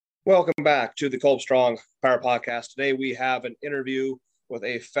Welcome back to the Cold Strong Power Podcast. Today we have an interview with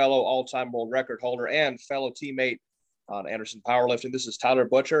a fellow all-time world record holder and fellow teammate on Anderson Powerlifting. This is Tyler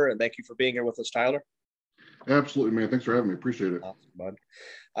Butcher, and thank you for being here with us, Tyler. Absolutely, man. Thanks for having me. Appreciate it. Awesome, bud.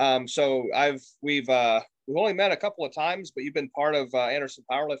 We've only met a couple of times, but you've been part of Anderson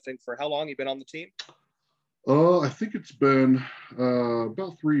Powerlifting for how long? You've been on the team? I think it's been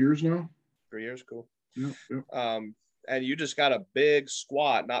about 3 years now. 3 years, cool. Yep. And you just got a big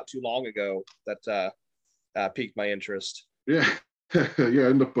squat not too long ago that piqued my interest. Yeah, yeah. I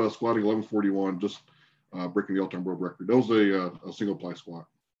ended up squatting 1141, just breaking the all-time world record. That was a single ply squat.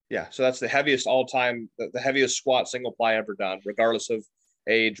 Yeah, so that's the heaviest all-time, the heaviest squat single ply ever done, regardless of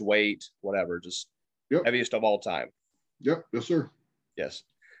age, weight, whatever. Just heaviest of all time. Yep. Yes, sir. Yes.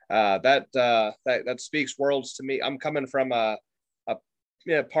 That speaks worlds to me. I'm coming from a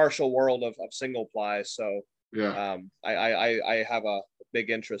partial world of single ply, so yeah, I have a big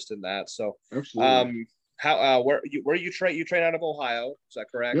interest in that. So absolutely. where you train out of Ohio, is that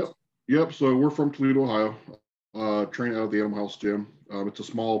correct? Yep. So we're from Toledo, Ohio. Train out of the Animal House gym. It's a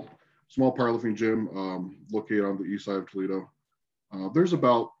small powerlifting gym located on the east side of Toledo. There's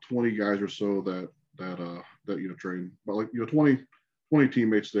about 20 guys or so that train, but 20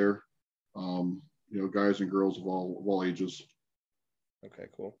 teammates there. Guys and girls of all ages. Okay,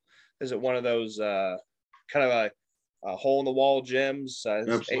 cool. Is it one of those kind of a hole in the wall gyms?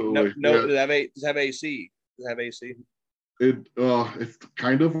 Absolutely. Does it have AC? Does it have AC? It's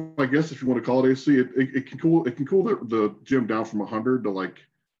kind of, I guess, if you want to call it AC. It can cool the gym down from 100 to like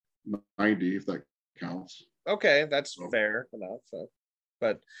 90, if that counts. Okay, that's fair enough.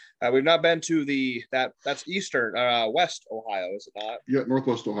 But we've not been to that's eastern West Ohio, is it not? Yeah,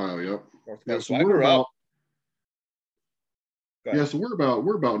 Northwest Ohio. Yep. Northwest. Yeah, so I grew up. Yeah, so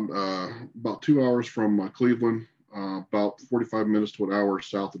we're about 2 hours from Cleveland, about 45 minutes to an hour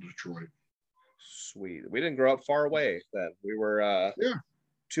south of Detroit. Sweet. We didn't grow up far away then. We were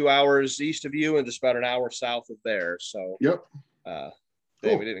 2 hours east of you and just about an hour south of there. So yep. Cool.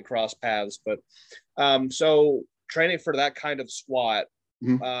 We didn't cross paths, but so training for that kind of squat.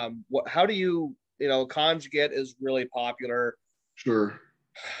 Mm-hmm. How do you conjugate is really popular. Sure.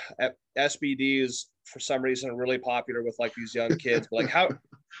 SBD is for some reason really popular with like these young kids. But like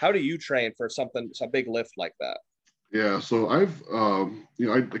how do you train for a big lift like that? Yeah, so I've I'm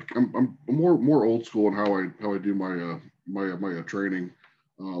more old school in how I do my training.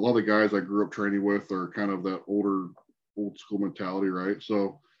 A lot of the guys I grew up training with are kind of that old school mentality, right?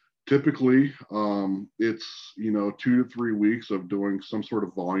 So typically it's 2 to 3 weeks of doing some sort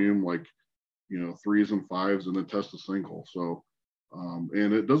of volume, like threes and fives, and then test a single. So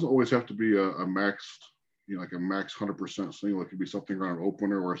and it doesn't always have to be a maxed, like a max 100% single. It could be something around an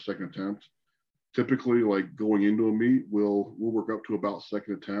opener or a second attempt. Typically, like going into a meet, we'll work up to about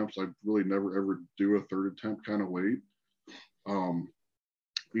second attempts. I really never ever do a third attempt kind of weight. One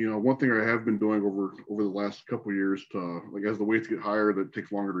thing I have been doing over the last couple of years to, like, as the weights get higher, that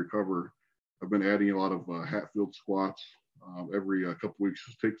takes longer to recover. I've been adding a lot of Hatfield squats every couple of weeks.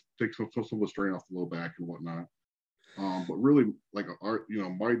 Just take some of the strain off the low back and whatnot. But really, like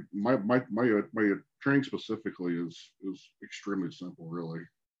my training specifically is extremely simple, really.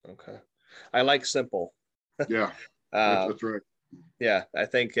 Okay, I like simple. Yeah, that's right. Yeah, I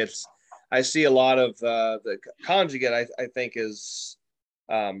think I see a lot of the conjugate. I think is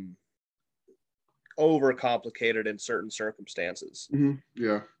overcomplicated in certain circumstances. Mm-hmm.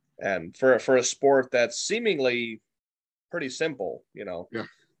 Yeah, and for a sport that's seemingly pretty simple, yeah.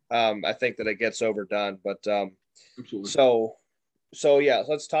 I think that it gets overdone. But absolutely. So yeah,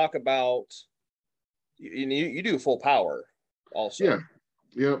 let's talk about you do full power also. Yeah.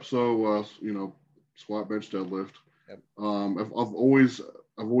 Yep. So squat, bench, deadlift. Yep. I've always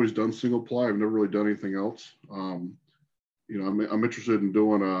done single ply. I've never really done anything else. I'm interested in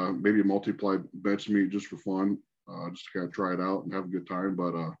doing maybe a multiply bench meet just for fun, just to kind of try it out and have a good time.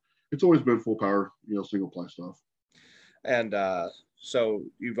 But it's always been full power, single ply stuff. And so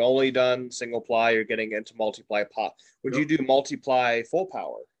you've only done single ply. You're getting into multiply pop. Would you do multiply full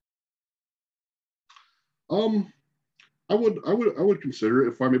power? I would consider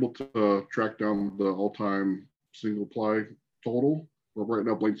it if I'm able to track down the all-time single ply total. Well, right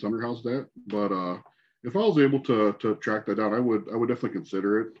now Blaine Sunder has that, but if I was able to track that down, I would definitely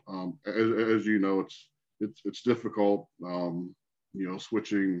consider it. As you know, it's difficult.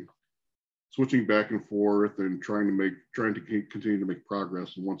 Switching back and forth and trying to continue to make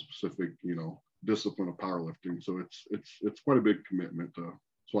progress in one specific discipline of powerlifting. So it's quite a big commitment to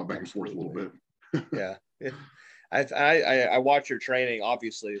swap back Absolutely. and forth a little bit. Yeah. I watch your training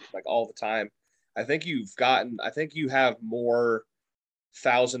obviously like all the time. I think you have more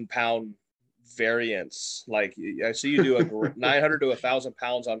 1,000-pound variance. Like I see you do a 900 to 1,000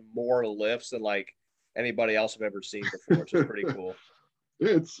 pounds on more lifts than like anybody else I've ever seen before, which is pretty cool.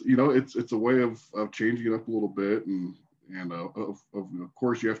 It's it's a way of changing it up a little bit, and of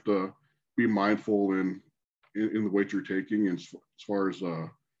course you have to be mindful in the weight you're taking, and as far as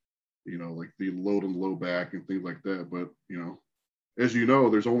like the load and low back and things like that. But as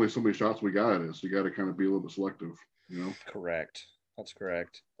there's only so many shots we got at it, so you got to kind of be a little bit selective. Correct. That's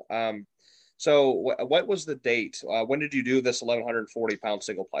correct. So what was the date? When did you do this 1,140-pound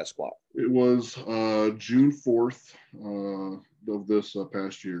single ply squat? It was June 4th of this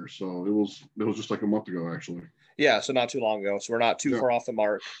past year. So it was just like a month ago, actually. Yeah, so not too long ago. So we're not too far off the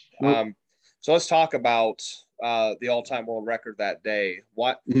mark. Nope. So let's talk about the all-time world record that day.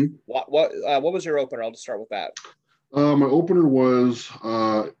 What was your opener? I'll just start with that. My opener was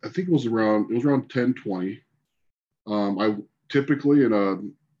I think it was around 10:20. I typically in a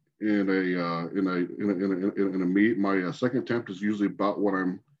meet, my second attempt is usually about what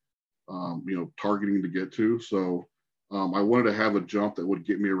I'm targeting to get to. So I wanted to have a jump that would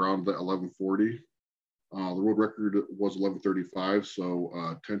get me around the 11:40. The world record was 11:35, so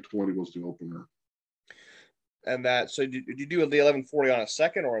 10:20 was the opener. And so did you do the 11:40 on a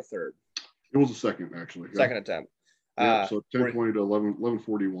second or a third? It was a second, actually. Second attempt. Yeah, so 10:20 to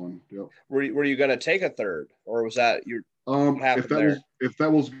 11:41. Yep. Were you going to take a third, or was that your? If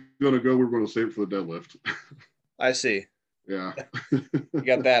that was going to go, we were going to save it for the deadlift. I see. Yeah. You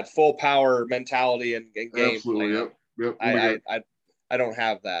got that full power mentality and game. Absolutely. Plan. Yep. I don't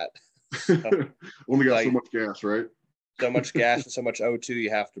have that. So, only got so much gas, right? So much gas and so much O2 you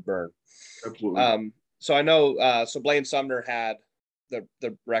have to burn. Absolutely. So I know. So Blaine Sumner had the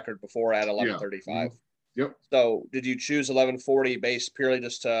record before at 11:35. Yeah. Yep. So did you choose 11:40 based purely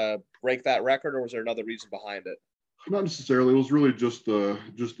just to break that record, or was there another reason behind it? Not necessarily. It was really just the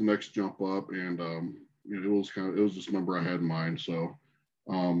next jump up, and it was just a number I had in mind. So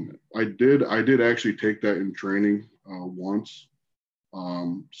I did actually take that in training once.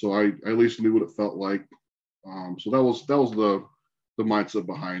 So I at least knew what it felt like. So that was the mindset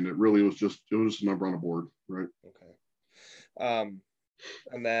behind it. Really, it was just a number on a board, right? Okay.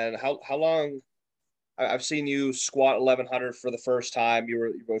 And then how long? I've seen you squat 1,100 for the first time.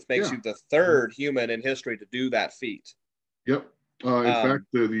 Which makes you the third human in history to do that feat. Yep. In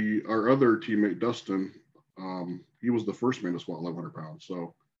fact, our other teammate Dustin, he was the first man to squat 1,100 pounds.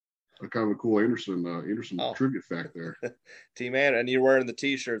 So kind of a cool Anderson trivia fact there. Team man, and you're wearing the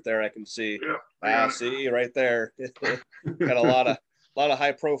T-shirt there. I can see. Yeah. See right there. Got a lot of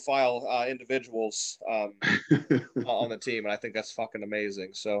high profile individuals on the team, and I think that's fucking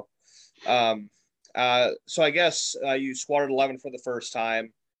amazing. So. So I guess you squatted 11 for the first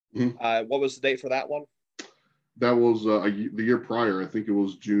time. Mm-hmm. What was the date for that one? That was the year prior. I think it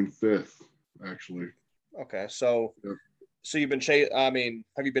was June 5th, actually. Okay, so yep. So you've been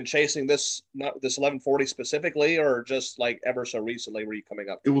have you been chasing this 1140 specifically, or just like ever so recently were you coming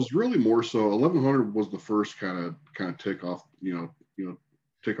up? It was really more so 1100 was the first kind of tick off,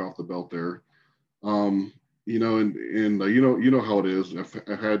 tick off the belt there. And you know how it is. I've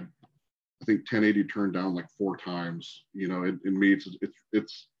had, I think 1080 turned down like 4 times. In meets,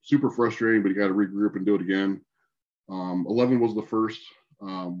 it's super frustrating, but you got to regroup and do it again. 11 was the first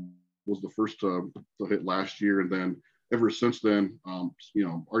to hit last year, and then ever since then,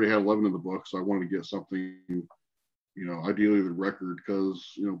 already had 11 in the book, so I wanted to get something, ideally the record,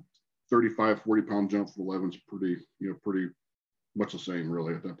 because 35, 40 pound jump for 11 is pretty much the same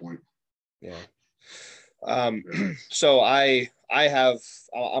really at that point. Yeah. So I'm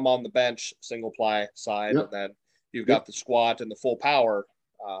on the bench single ply side, and then you've got the squat and the full power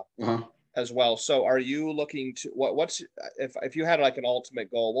as well. So are you looking to what's if you had like an ultimate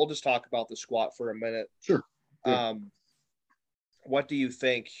goal? We'll just talk about the squat for a minute. Sure. Yeah. What do you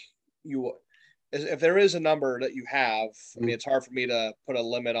think if there is a number that you have? I mean, it's hard for me to put a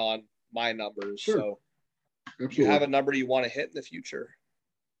limit on my numbers. Sure. So absolutely. Do you have a number you want to hit in the future?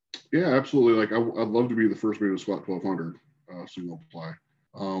 Yeah, absolutely. Like I'd love to be the first man to squat 1,200 single ply.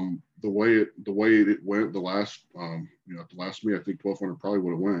 The way it went the last meet, I think 1,200 probably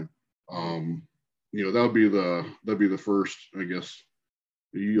would have went. That'd be the first, I guess.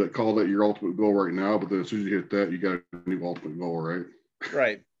 You call that your ultimate goal right now, but then as soon as you hit that, you got a new ultimate goal, right?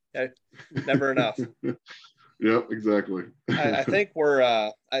 Right. Never enough. Yep, exactly. I think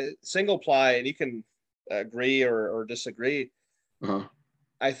we're single ply, and you can agree or disagree.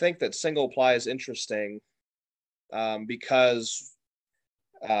 I think that single ply is interesting because,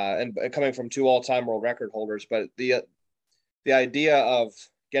 and coming from 2 all-time world record holders, but the idea of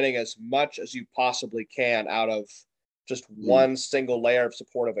getting as much as you possibly can out of just one single layer of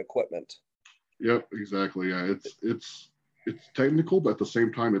supportive equipment. Yep, exactly. Yeah, it's technical, but at the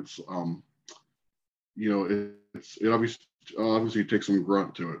same time, it's it obviously takes some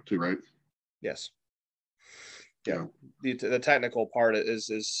grunt to it too, right? Yes. Yeah. The technical part is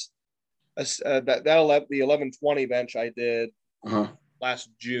the 1120 bench I did last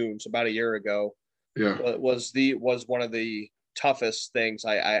June, so about a year ago. Yeah, was one of the toughest things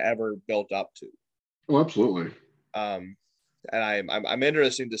I ever built up to. Oh, absolutely. And I'm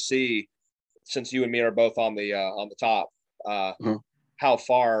interested to see, since you and me are both on the top, how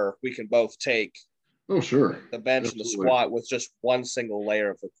far we can both take. Oh, sure. The bench absolutely. And the squat with just one single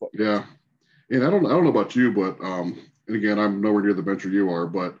layer of equipment. Yeah, and I don't know about you, but and again, I'm nowhere near the bencher you are,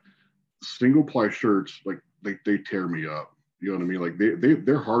 but single ply shirts, like they tear me up. You know what I mean? Like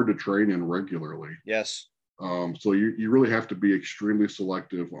they're hard to train in regularly. Yes. So you really have to be extremely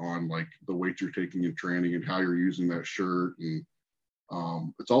selective on like the weight you're taking in training and how you're using that shirt. And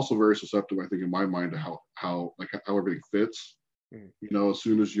it's also very susceptible, I think, in my mind, to how everything fits. You know, as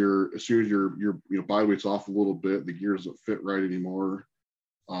soon as your body weight's off a little bit, the gears don't fit right anymore.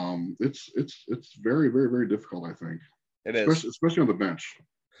 It's very, very, very difficult, I think. It is, especially on the bench.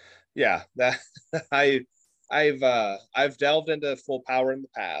 Yeah, that I've delved into full power in the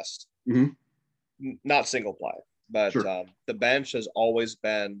past. Not single ply, but sure. The bench has always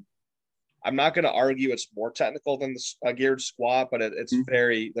been. I'm not going to argue it's more technical than the geared squat, but it's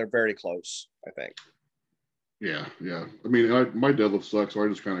they're very close, I think. Yeah. I mean, my deadlift sucks, so I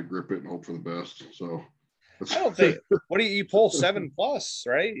just kind of grip it and hope for the best. So I don't think. What do you pull 7+,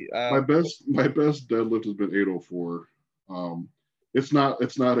 right? My best deadlift has been 804. It's not one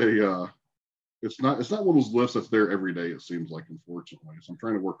of those lifts that's there every day. It seems like, unfortunately. So I'm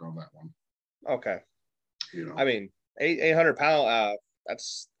trying to work on that one. Okay. You know, I mean, 800 pound. I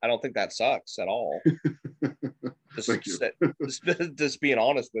don't think that sucks at all. Thank you. Just being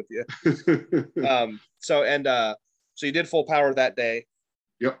honest with you. So you did full power that day.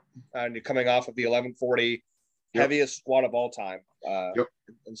 Yep. And you're coming off of the 1140 heaviest squat of all time.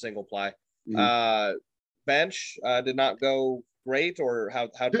 In single ply. Bench did not go great, or how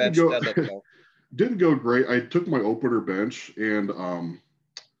bench deadlift go? Didn't go great. I took my opener bench and I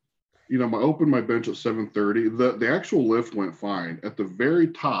opened my bench at 730. The actual lift went fine. At the very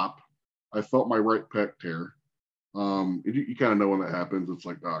top, I felt my right pec tear. You kind of know when that happens. It's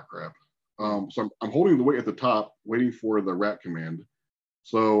like, oh crap. So I'm holding the weight at the top, waiting for the rack command.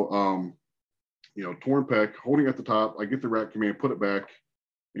 So torn pec, holding at the top. I get the rack command, put it back,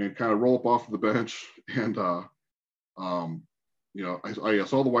 and kind of roll up off of the bench. And I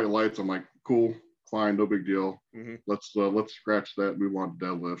saw the white lights. I'm like, cool, fine, no big deal. Let's scratch that, move on to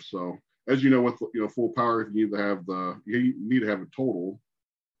deadlift. So as you know, with full power, you need to have a total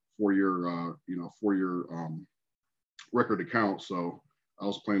for your record to count. So I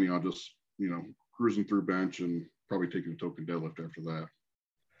was planning on just cruising through bench and probably taking a token deadlift after that.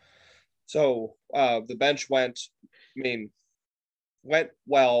 So the bench went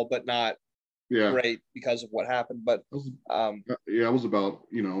well, but not great because of what happened. But I was about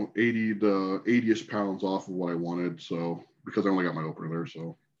 80 to 80ish pounds off of what I wanted. So because I only got my opener there.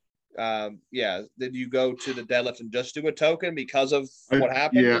 So did you go to the deadlift and just do a token because of what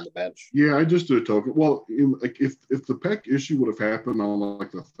happened on the bench? Yeah, I just did a token. Well, if the pec issue would have happened on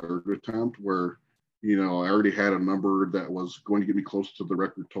like the third attempt, where I already had a number that was going to get me close to the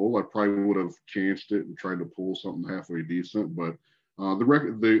record total, I probably would have chanced it and tried to pull something halfway decent. But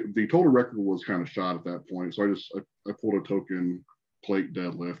the total record was kind of shot at that point, so I pulled a token plate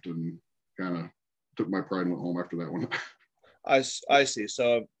deadlift and kind of took my pride and went home after that one. I see.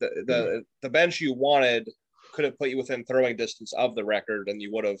 So the bench you wanted could have put you within throwing distance of the record, and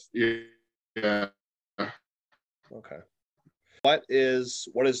you would have. Yeah. Okay. What is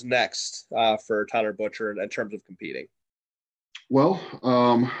next for Tyler Butcher in terms of competing? Well,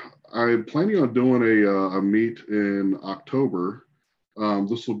 I'm planning on doing a meet in October.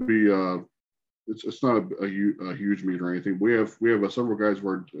 This will be it's not a huge meet or anything. We have several guys who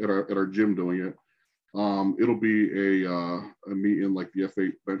are at our gym doing it. It'll be a meet in like the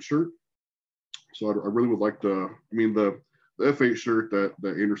F8 bench shirt. So I really would like to. I mean, the F8 shirt that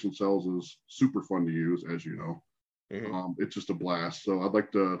Anderson sells is super fun to use, as you know. It's just a blast. So I'd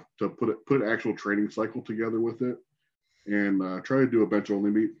like to put an actual training cycle together with it, and try to do a bench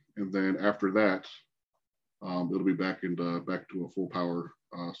only meet. And then after that, it'll be back to a full power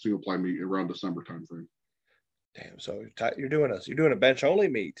single ply meet around December timeframe. Damn. So you're doing a bench only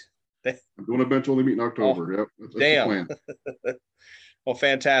meet. I'm doing a bench only meet in October. Yep. That's damn. The plan. Well,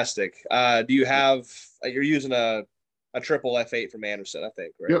 fantastic. Do you have? You're using a triple F8 from Anderson, I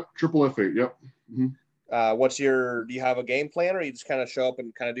think, right? Yep, triple F8. Yep. Do you have a game plan, or you just kind of show up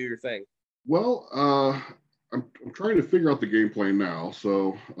and kind of do your thing? Well, I'm trying to figure out the game plan now.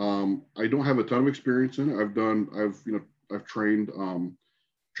 So I don't have a ton of experience in it. I've trained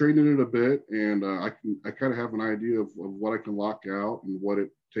in it a bit, and I kind of have an idea of what I can lock out and what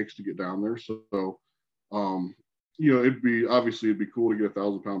it takes to get down there. So it'd be cool to get a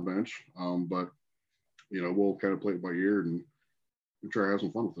 1,000-pound bench, but we'll kind of play it by ear and try to have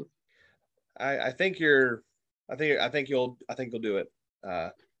some fun with it. I think you'll do it.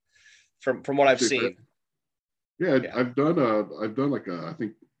 From what I've seen. Yeah, I've done like I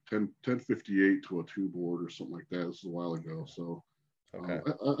think 1058 to a 2 board or something like that. This is a while ago. So okay.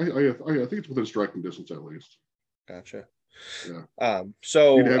 I think it's within striking distance at least. Gotcha. Yeah.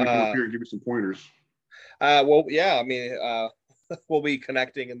 So you'd have me come up here and give me some pointers. Well, yeah, I mean, we'll be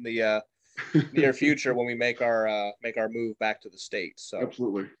connecting in the near future when we make our move back to the States. So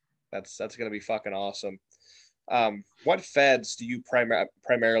absolutely, that's going to be fucking awesome. What feds do you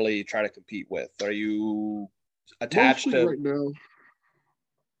primarily try to compete with? Are you attached mostly to right now?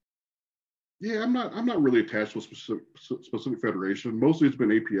 Yeah, I'm not really attached to a specific federation. Mostly it's been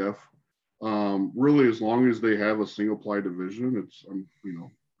APF. Really, as long as they have a single ply division,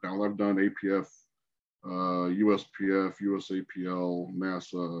 now I've done APF, USPF, USAPL,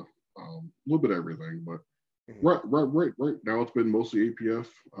 NASA, a little bit of everything. But right now it's been mostly APF.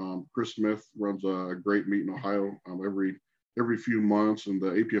 Chris Smith runs a great meet in Ohio every few months, and the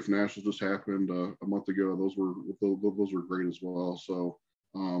APF Nationals just happened a month ago. Those were great as well. So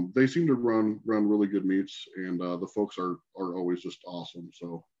they seem to run really good meets, and the folks are always just awesome.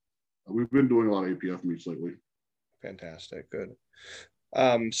 So we've been doing a lot of APF meets lately. Fantastic, good.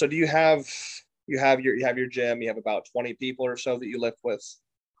 So do you have your gym? You have about 20 people or so that you lift with?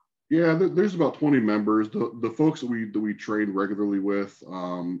 Yeah, there's about 20 members. The folks that we train regularly with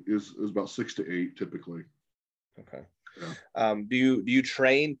is about 6 to 8 typically. Okay. Yeah. Do you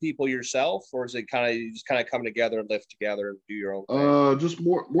train people yourself, or is it you just kind of come together and lift together and do your own thing? Just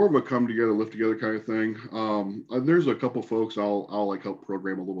more of a come together, lift together kind of thing. There's a couple folks I'll like help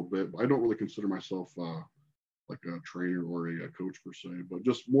program a little bit, but I don't really consider myself like a trainer or a coach per se, but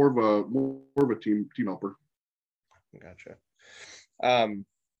just more of a team helper. Gotcha.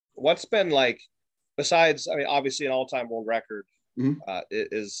 What's been like, besides, I mean, obviously an all-time world record,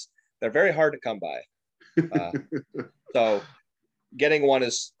 they're very hard to come by. So getting one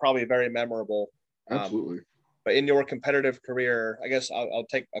is probably very memorable. Absolutely. But in your competitive career, I guess I'll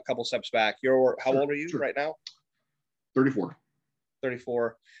take a couple steps back. How old are you right now? 34.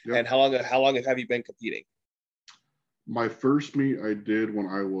 34. Yep. And how long have you been competing? My first meet I did when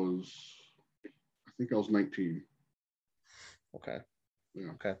I think I was 19. Okay.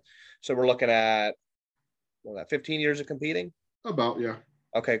 Yeah. Okay. So we're looking at 15 years of competing? About, yeah.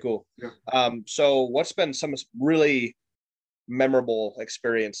 Okay, cool. Yeah. So what's been some really memorable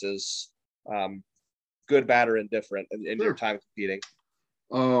experiences, good, bad, or indifferent in your time competing?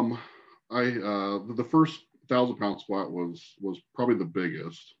 The first 1,000-pound squat was probably the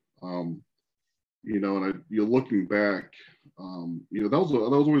biggest. And you're looking back, that was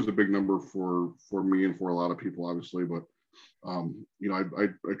always a big number for me and for a lot of people, obviously. But I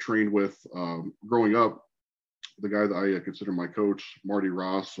trained with growing up, the guy that I consider my coach, Marty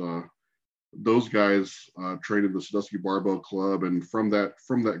Ross. Those guys trained in the Sandusky Barbell Club, and from that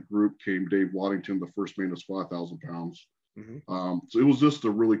group came Dave Waddington, the first man to squat 1,000 pounds. So it was just a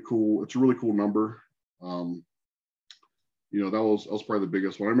really cool number. That was probably the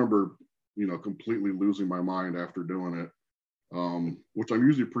biggest one. I remember, completely losing my mind after doing it, which I'm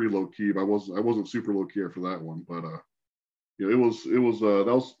usually pretty low key, but I wasn't super low key after that one. But that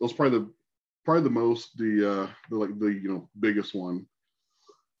was probably the most the biggest one.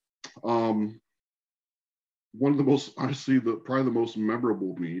 One of the most, honestly, probably the most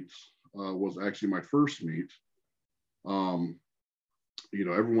memorable meets was actually my first meet.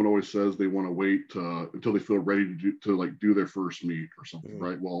 Everyone always says they want to wait until they feel ready to do their first meet or something,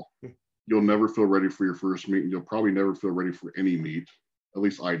 right? Well, you'll never feel ready for your first meet, and you'll probably never feel ready for any meet. At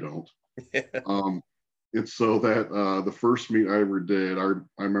least I don't. And so that the first meet I ever did, I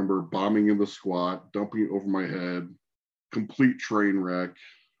remember bombing in the squat, dumping it over my head, complete train wreck.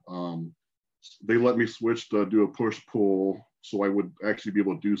 They let me switch to do a push-pull so I would actually be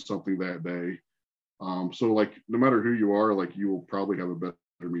able to do something that day. So like, no matter who you are, like, you will probably have a better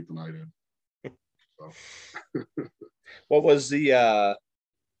meet than I did. So. What was the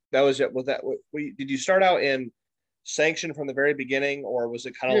did you start out in sanction from the very beginning, or was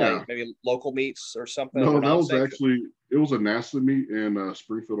it kind of like maybe local meets or something? No, that was actually, it was a NASA meet in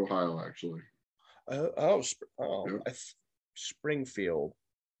Springfield, Ohio, actually. Springfield.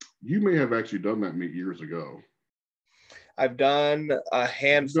 you may have actually done that meet years ago. I've done a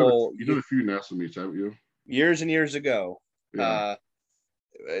handful. You've done a few NASA meets, haven't you? Years and years ago. Yeah.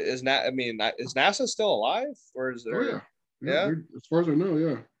 Is NASA still alive, or is there? Oh yeah. Yeah. As far as I know,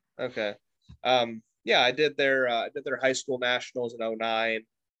 yeah. Okay. Yeah, I did their high school nationals in 2009.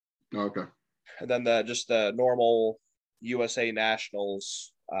 Oh, okay. And then the normal USA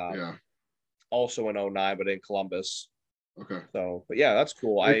nationals. Yeah. Also in 2009, but in Columbus. Okay. So, but yeah, that's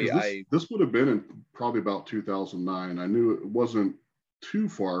cool. This would have been in probably about 2009. I knew it wasn't too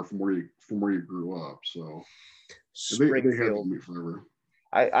far from where you grew up. So they had to meet forever.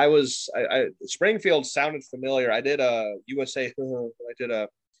 Springfield sounded familiar. I did a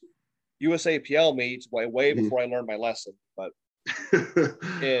USAPL meet way before I learned my lesson, but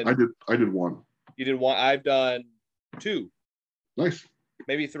I did one. You did one. I've done two. Nice.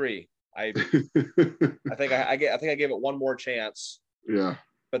 Maybe three. I think I gave it one more chance. Yeah.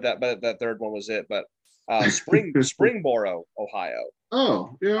 But that third one was it. But Springboro, Ohio.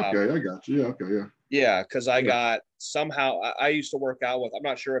 Oh, yeah, okay. I got you. Yeah, okay, yeah. Yeah, because I used to work out with, I'm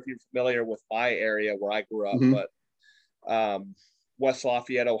not sure if you're familiar with my area where I grew up, but West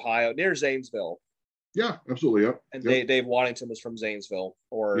Lafayette, Ohio, near Zanesville. Yeah, absolutely. Yep. And Dave Waddington was from Zanesville,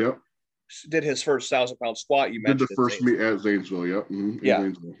 or did his first 1,000-pound squat. You mentioned did the first meet at Zanesville. Yep.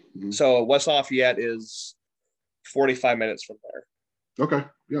 Zanesville. So West Lafayette is 45 minutes from there. Okay.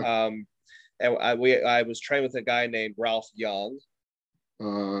 Yeah. And I was trained with a guy named Ralph Young.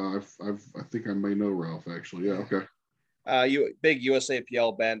 I think I may know Ralph actually. Yeah. Okay. Big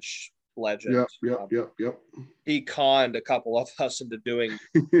USAPL bench legend. Yep. He conned a couple of us into doing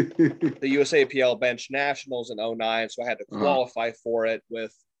the USAPL bench nationals in 2009, so I had to qualify for it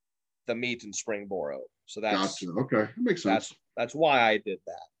with the meet in Springboro. So that's gotcha. Okay. That makes sense. That's why I did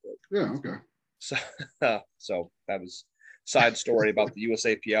that. But, yeah. Okay. So that was side story about the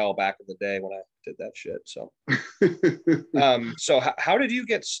USAPL back in the day when I did that shit. So, so how did you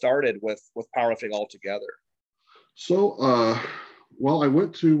get started with powerlifting altogether? So, well, I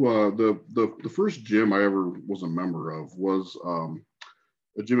went to the first gym I ever was a member of was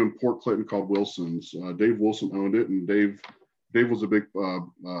a gym in Port Clinton called Wilson's. Dave Wilson owned it, and Dave was a big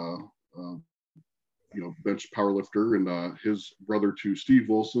bench powerlifter, and his brother to Steve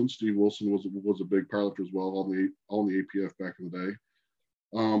Wilson. Steve Wilson was a big powerlifter as well on the APF back in the day.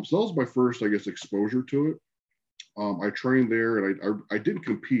 So that was my first, I guess, exposure to it. I trained there, and I did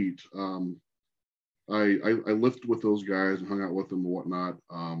compete. I lifted with those guys and hung out with them and whatnot.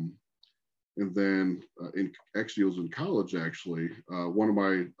 And then it was in college actually. One of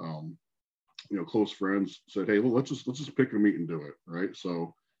my close friends said, "Hey, well, let's just pick a meet and do it." Right.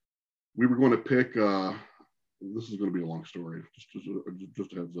 So we were going to pick. This is going to be a long story. Just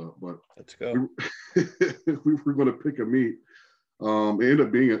a heads up. But let's go. We were going to pick a meet. It ended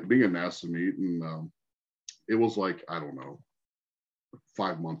up being a NASA meet, and it was like, I don't know,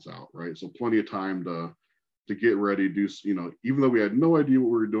 5 months out, right? So plenty of time to get ready, do, even though we had no idea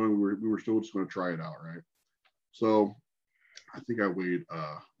what we were doing, we were still just going to try it out, right? So I think I weighed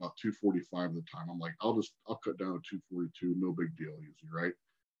about 245 at the time. I'm like, I'll cut down to 242, no big deal, easy, right?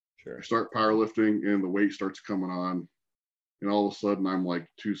 Sure. I start powerlifting and the weight starts coming on, and all of a sudden I'm like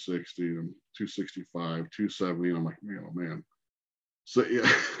 260 and 265, 270, and I'm like, man. So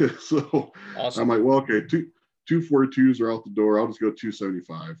yeah, so awesome. I'm like, well, okay, 242s are out the door. I'll just go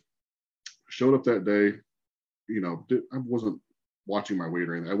 275. Showed up that day, I wasn't watching my weight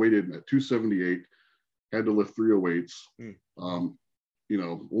or anything. I weighed in at 278, had to lift 308s.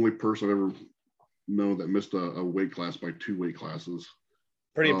 Only person I've ever known that missed a weight class by 2 weight classes.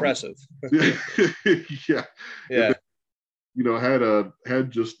 Pretty impressive. Yeah.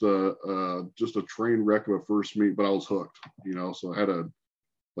 Had just a train wreck of a first meet, but I was hooked, so I had a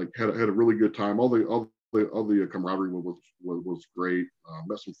really good time. All the camaraderie was great.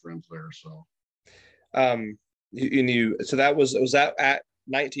 Met some friends there. So, so was that at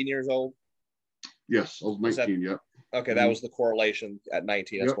 19 years old? Yes, I was 19. Yep. Okay, that was the correlation at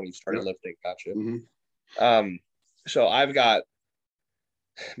 19. That's when you started lifting. Gotcha. Mm-hmm. So I've got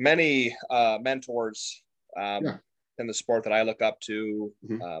many mentors in the sport that I look up to.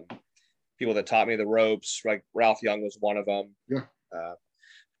 Mm-hmm. People that taught me the ropes, like Ralph Young was one of them. Yeah. A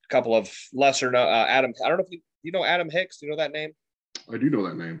couple of lesser known, Adam. I don't know if you know Adam Hicks. Do you know that name? I do know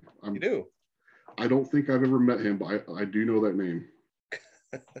that name. You do? I don't think I've ever met him, but I do know that name.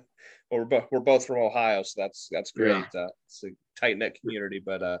 Well, we're both from Ohio, so that's great. Yeah. It's a tight knit community,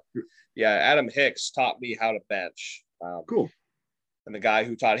 but Adam Hicks taught me how to bench. Cool. And the guy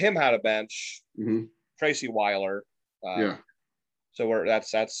who taught him how to bench, Tracy Weiler. So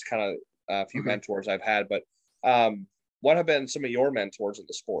that's kind of a few mentors I've had, but what have been some of your mentors in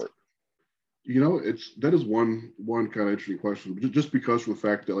the sport? That is one kind of interesting question, just because of the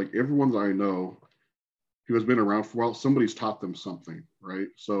fact that like everyone that I know who has been around for a while, somebody's taught them something, right?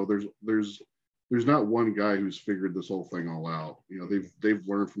 So there's not one guy who's figured this whole thing all out. They've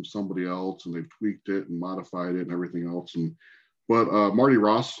learned from somebody else and they've tweaked it and modified it and everything else. But Marty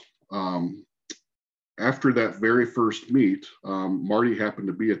Ross, after that very first meet, Marty happened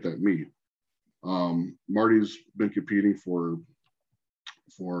to be at that meet. Marty's been competing for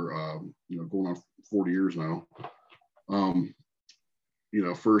going on 40 years now.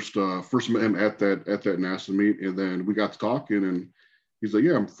 First met him at that NASA meet, and then we got to talking, and he's like,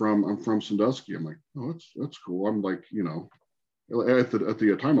 "Yeah, I'm from Sandusky." I'm like, "Oh, that's cool." I'm like, at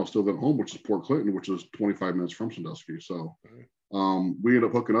the time I was still at home, which is Port Clinton, which is 25 minutes from Sandusky. So we ended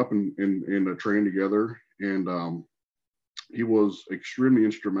up hooking up and training together, and he was extremely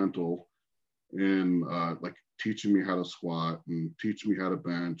instrumental in like teaching me how to squat and teaching me how to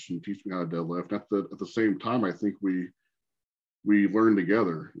bench and teach me how to deadlift. At the same time, I think we learned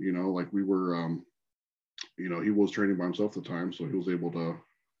together. Like we were, he was training by himself at the time, so he was able to,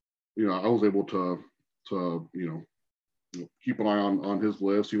 I was able to keep an eye on his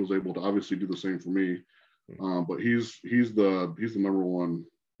list. He was able to obviously do the same for me. But he's the number one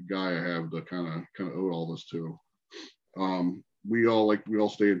guy I have to kind of owe all this to. We all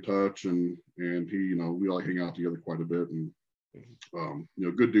stay in touch, and he, we all hang out together quite a bit, and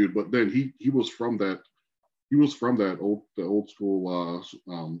good dude. But then he was from that old school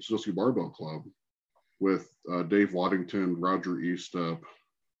Sandusky Barbell Club with Dave Waddington, Roger Eastep,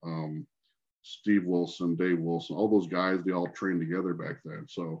 Steve Wilson, Dave Wilson, all those guys. They all trained together back then.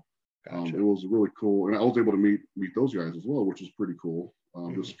 So gotcha. It was really cool, and I was able to meet those guys as well, which was pretty cool.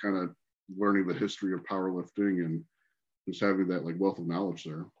 Just kind of learning the history of powerlifting and just having that like wealth of knowledge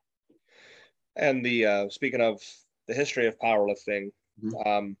there. And the speaking of the history of powerlifting,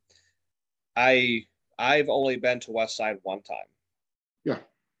 I've only been to West Side one time. Yeah.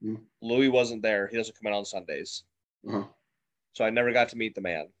 Louis wasn't there. He doesn't come in on Sundays. So I never got to meet the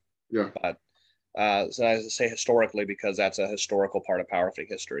man. Yeah. But so I say historically because that's a historical part of powerlifting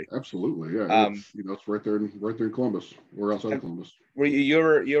history. Absolutely. Yeah. It's right there in Columbus. We're outside of Columbus. Were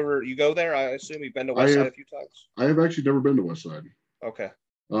you go there? I assume you've been to West Side a few times. I have actually never been to West Side. Okay.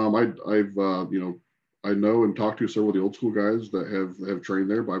 I've I know and talked to several of the old school guys that have trained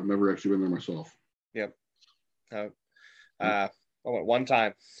there, but I've never actually been there myself. Yep. I went one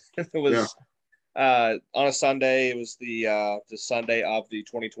time. It was on a Sunday. It was the Sunday of the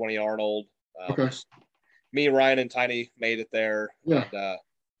 2020 Arnold. Okay. Me, Ryan, and Tiny made it there. Yeah. And,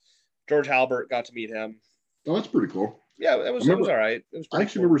 George Halbert got to meet him. Oh, that's pretty cool. Yeah, it was all right. It was I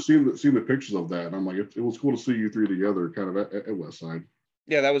actually remember seeing the pictures of that, and I'm like, it was cool to see you three together, kind of at West Side.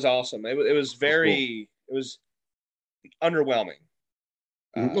 Yeah, that was awesome. It was very, cool. It was underwhelming.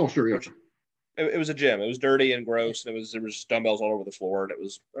 Sure, yeah. It was a gym. It was dirty and gross, and there was dumbbells all over the floor, and it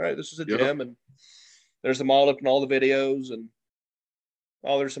was all right. This is a gym, and there's the model in all the videos, and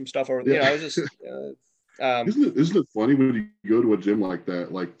there's some stuff over there. I was just. Isn't it funny when you go to a gym like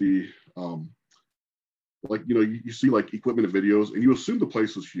that, like the you see like equipment and videos, and you assume the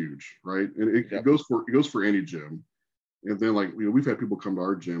place is huge, right? And it goes for any gym, and then we've had people come to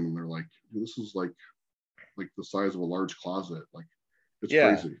our gym and they're like, this is like the size of a large closet, like it's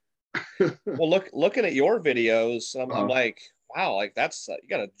crazy. Well, looking at your videos, I'm like, wow, like that's you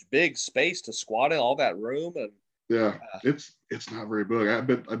got a big space to squat in, all that room, and it's not very big.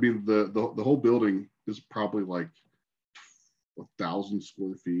 I mean the whole building is probably like 1,000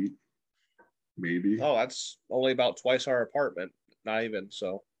 square feet, maybe. Oh, that's only about twice our apartment, not even.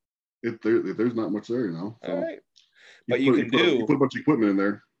 So there's not much there, So, all right, but you put a bunch of equipment in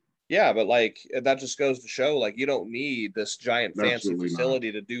there. Yeah, but that just goes to show you don't need this giant fancy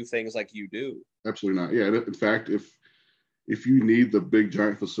facility to do things like you do. Absolutely not. Yeah, in fact, if you need the big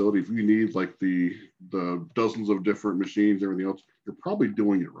giant facility, if you need like the dozens of different machines, everything else, you're probably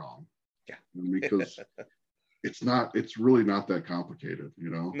doing it wrong. Yeah, because it's really not that complicated,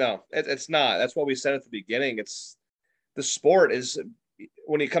 No, it's not. That's what we said at the beginning. It's the sport is,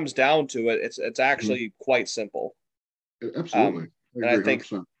 when it comes down to it, it's actually quite simple. Absolutely. And I think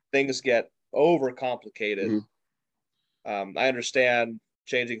things get overcomplicated. I understand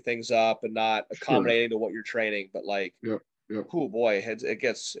changing things up and not accommodating to what you're training, but oh boy, it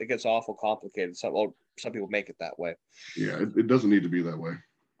gets awful complicated. Some people make it that way. Yeah, it doesn't need to be that way.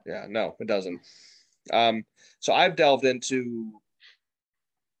 Yeah, no, it doesn't. So I've delved into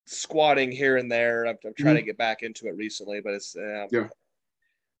squatting here and there. I'm trying to get back into it recently, but it's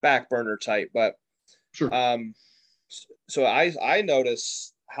back burner type. But sure. So I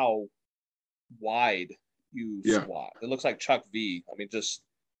notice how wide you Yeah. squat. It looks like Chuck V. I mean, just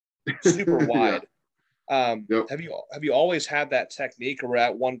super wide. Yep. Have you always had that technique, or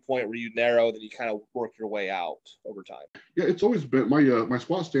at one point where you narrow, then you kind of work your way out over time? Yeah, it's always been my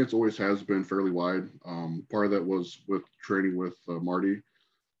squat stance always has been fairly wide. Part of that was with training with Marty.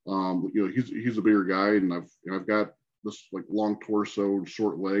 He's a bigger guy, and I've got this like long torso,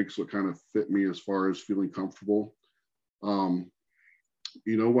 short legs, so it kind of fit me as far as feeling comfortable. When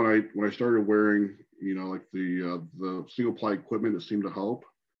I started wearing, like the single ply equipment, it seemed to help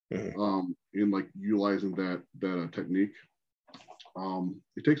in like utilizing that technique.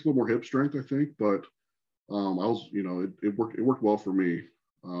 It takes a little more hip strength, I think, but it worked well for me.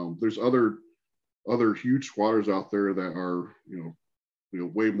 There's other huge squatters out there that are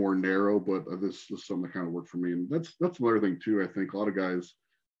way more narrow, but this is something that kind of worked for me. And that's another thing too. I think a lot of guys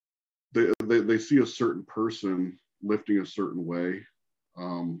they see a certain person lifting a certain way.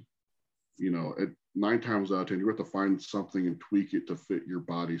 At 9 times out of 10, you have to find something and tweak it to fit your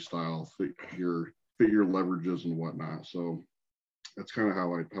body style, fit your leverages and whatnot. So that's kind of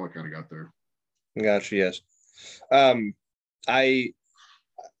how I kind of got there. Gotcha. Yes. I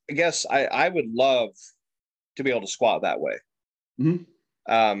guess I would love to be able to squat that way. Mm-hmm.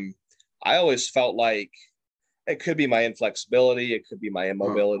 I always felt like it could be my inflexibility, it could be my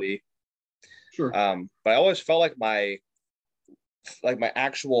immobility. Sure. But I always felt like my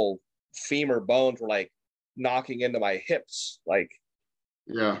actual femur bones were like knocking into my hips. Like,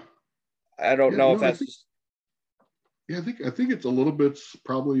 yeah, I don't know if that's. I think it's a little bit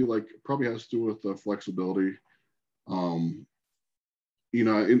probably has to do with the flexibility. For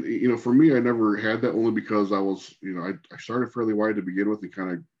me, I never had that, only because I was, I started fairly wide to begin with and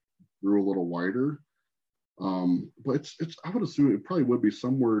kind of grew a little wider. But I would assume it probably would be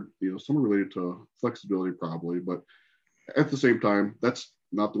somewhere related to flexibility probably, but at the same time, that's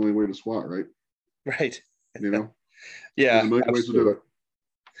not the only way to squat, right? Right. Yeah. There's a million ways to do it.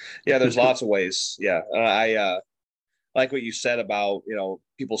 Yeah, there's lots of ways. Yeah. I like what you said about,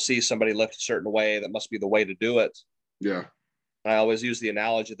 people see somebody lift a certain way, that must be the way to do it. Yeah. I always use the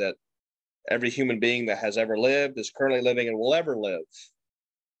analogy that every human being that has ever lived, is currently living, and will ever live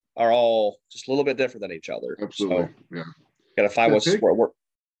are all just a little bit different than each other. Absolutely. So, yeah. Got to find what's work.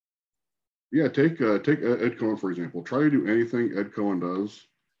 Yeah. Take Ed Cohen, for example. Try to do anything Ed Cohen does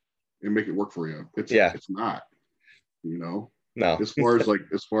and make it work for you. It's not, No. As far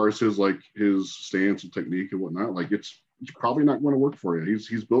as his stance and technique and whatnot, like it's probably not going to work for you.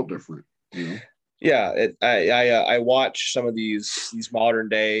 He's built different, Yeah, I watch some of these modern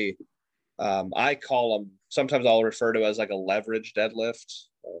day. I call them. Sometimes I'll refer to as like a leverage deadlift.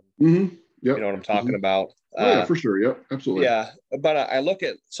 Mm-hmm. Yep. You know what I'm talking about? Oh, yeah, for sure. Yep, absolutely. Yeah, but I look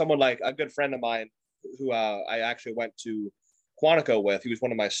at someone like a good friend of mine who I actually went to Quantico with. He was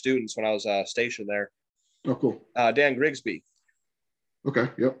one of my students when I was stationed there. Oh, cool. Dan Grigsby. Okay.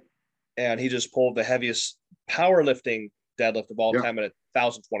 Yep. And he just pulled the heaviest powerlifting deadlift of all time at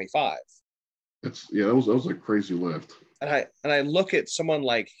 1,025. That was a crazy lift. And I look at someone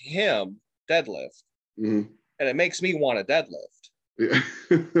like him deadlift, and it makes me want to deadlift. Yeah.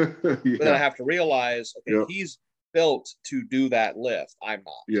 But then I have to realize, okay, he's built to do that lift. I'm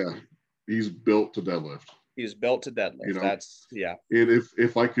not. Yeah, he's built to deadlift. He's built to deadlift. That's And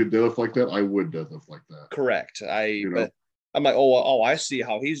if I could deadlift like that, I would deadlift like that. Correct. But I'm like, oh, I see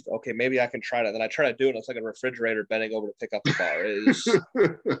how he's okay. Maybe I can try that. Then I try to do it. It's like a refrigerator bending over to pick up the bar.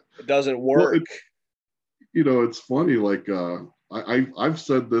 It doesn't work. Well, it's funny. Like I've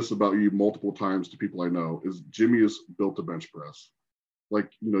said this about you multiple times to people I know. Is Jimmy is built to bench press. Like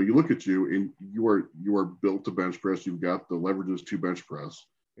you look at you and you are built to bench press. You've got the leverages to bench press.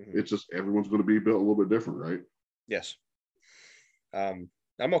 Mm-hmm. It's just everyone's going to be built a little bit different, right? Yes. I'm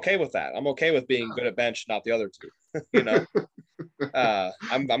okay with that. I'm okay with being good at bench, not the other two.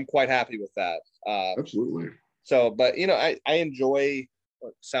 I'm quite happy with that. Absolutely. So, but I enjoy.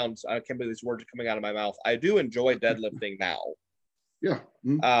 I can't believe these words are coming out of my mouth. I do enjoy deadlifting now. Yeah.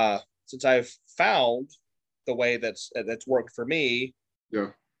 Mm-hmm. Since I've found the way that's worked for me.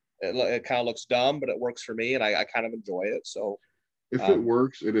 Yeah. It kind of looks dumb, but it works for me, and I kind of enjoy it. So, if it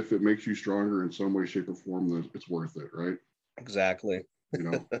works and if it makes you stronger in some way, shape, or form, then it's worth it, right? Exactly.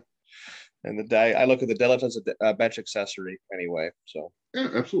 And I look at the deadlift as a bench accessory anyway. So yeah,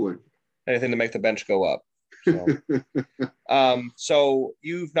 absolutely. Anything to make the bench go up. So, so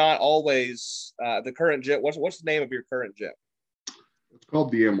you've not always the current gym. What's the name of your current gym? It's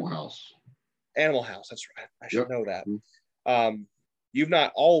called the Animal House. Animal House. That's right. I should know that. You've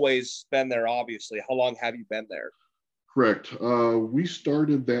not always been there, obviously. How long have you been there? Correct. We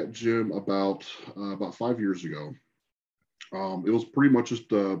started that gym about 5 years ago. It was pretty much just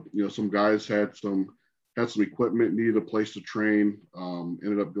some guys had some had some equipment, needed a place to train,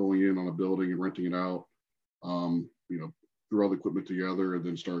 ended up going in on a building and renting it out, threw all the equipment together and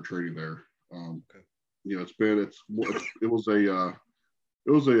then started training there. Okay. It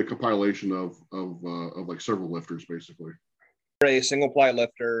was a compilation of like several lifters basically. You're a single ply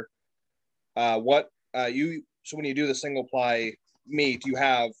lifter. So when you do the single ply meet, do you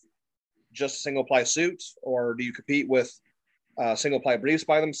have just single ply suits, or do you compete with single ply briefs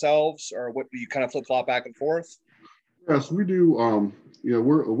by themselves, or what do you kind of flip flop back and forth? Yes, we do.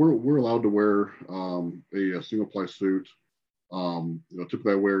 We're allowed to wear a single ply suit.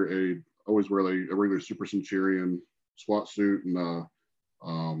 Typically I always wear a regular Super Centurion squat suit and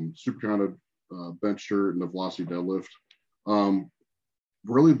Super Kind of bench shirt and the Velocity deadlift.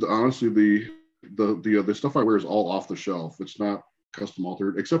 Really, honestly, the stuff I wear is all off the shelf. It's not custom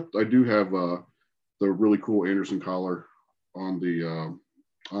altered, except I do have the really cool Anderson collar on the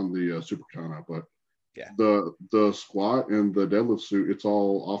Super Katana, but yeah, the squat and the deadlift suit, it's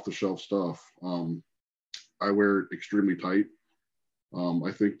all off the shelf stuff. I wear it extremely tight.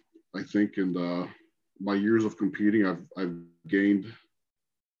 I think in my years of competing, I've gained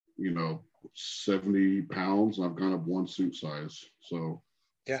 70 pounds, and I've gone up one suit size. So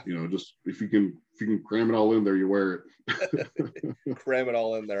yeah, just if you can cram it all in there, you wear it. Cram it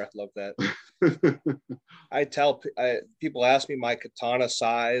all in there. I love that. I tell people ask me my katana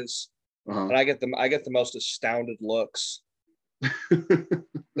size, and I get the most astounded looks. They're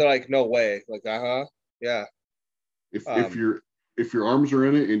like, "No way!" Like, yeah. If your arms are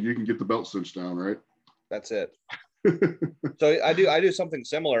in it and you can get the belt cinched down, right? That's it. So I do something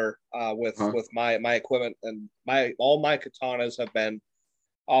similar with my equipment, and all my katanas have been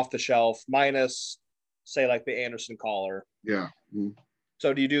off the shelf, minus say like the Anderson collar. Yeah. Mm-hmm.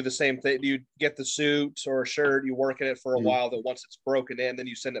 So do you do the same thing? Do you get the suit or shirt, you work in it for a while, then once it's broken in, then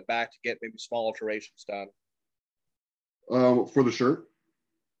you send it back to get maybe small alterations done? For the shirt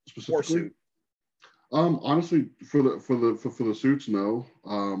specifically? Or suit? Honestly, for the suits, no.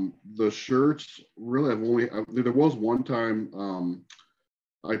 The shirts, really, there was one time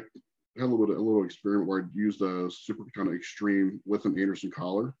I had a little experiment where I used a Super Katana Extreme with an Anderson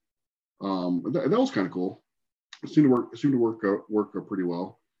collar. That was kind of cool. It seemed to work pretty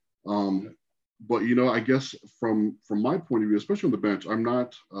well. But I guess from my point of view, especially on the bench, I'm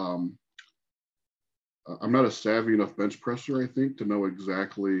not a savvy enough bench presser, I think, to know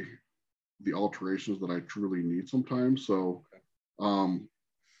exactly the alterations that I truly need sometimes. So, a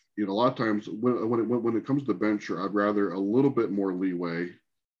lot of times when it comes to the bencher, I'd rather a little bit more leeway,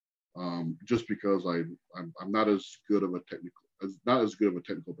 just because I'm not as good of a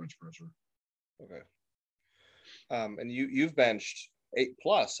technical bench presser. Okay. And you've benched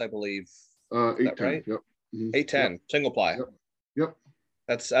 8+, I believe. 810, right? Yep. Mm-hmm. 810, yep. Single ply. Yep.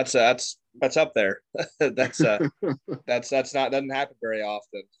 That's up there. That's not doesn't happen very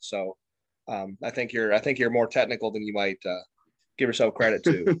often. So I think you're more technical than you might give yourself credit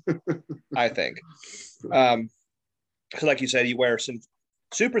to. I think. So like you said, you wear some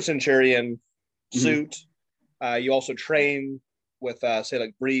Super Centurion suit. Mm-hmm. You also train with say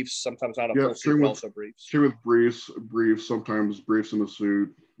like briefs, sometimes not a full suit, but also briefs. Train with briefs, sometimes briefs in a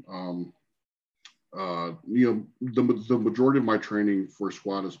suit. The majority of my training for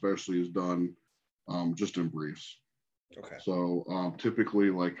squat especially is done just in briefs. Okay. So typically,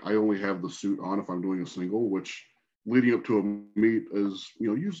 like, I only have the suit on if I'm doing a single, which leading up to a meet is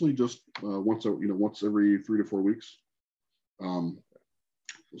usually just once every 3 to 4 weeks.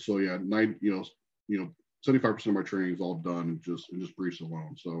 So yeah, 75% of my training is all done in just briefs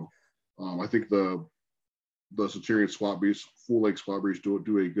alone. So I think the Centurion squat briefs, full leg squat briefs do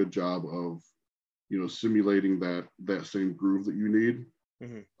a good job of simulating that same groove that you need,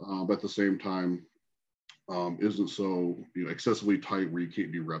 but at the same time isn't so excessively tight where you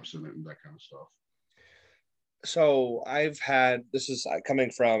can't do reps in it and that kind of stuff. So this is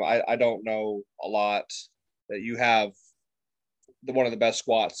coming from, I don't know a lot, that you have one of the best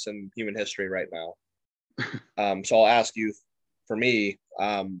squats in human history right now. So I'll ask you, for me,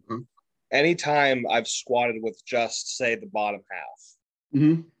 anytime I've squatted with just say the bottom half,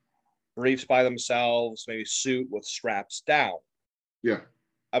 briefs by themselves, maybe suit with straps down. Yeah.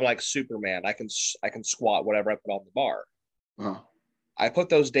 I'm like Superman. I can squat whatever I put on the bar. I put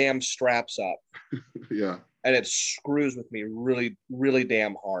those damn straps up. Yeah. And it screws with me really, really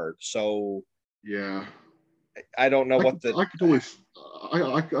damn hard. So yeah, I don't know what the. I can totally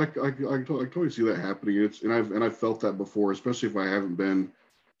see that happening. I've felt that before, especially if I haven't been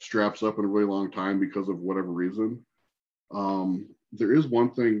straps up in a really long time because of whatever reason. There is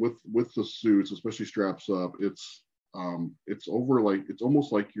one thing with the suits, especially straps up. It's it's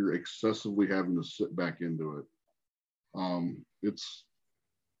almost like you're excessively having to sit back into it. It's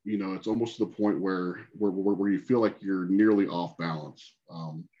it's almost to the point where you feel like you're nearly off balance.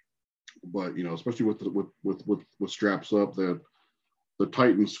 But especially with straps up, that the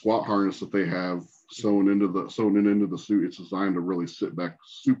Titan squat harness that they have sewn into the suit, it's designed to really sit back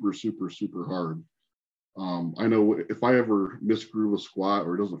super, super, super hard. I know if I ever misgroove a squat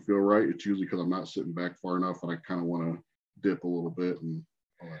or it doesn't feel right, it's usually because I'm not sitting back far enough and I kind of want to dip a little bit and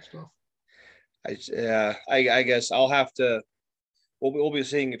all that stuff. I guess I'll have to. We'll be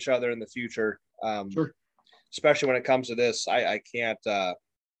seeing each other in the future. Sure. Especially when it comes to this, I can't. I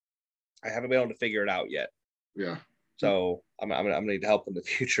haven't been able to figure it out yet. Yeah. So I'm gonna need help in the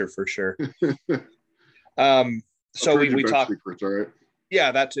future for sure. So we talk secrets, all right?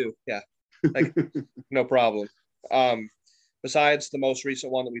 Yeah, that too. Yeah, like no problem. Besides the most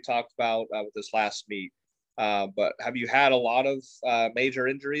recent one that we talked about with this last meet, but have you had a lot of major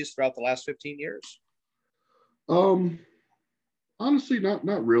injuries throughout the last 15 years? Honestly,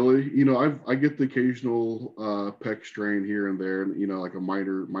 not really. I get the occasional pec strain here and there, and like a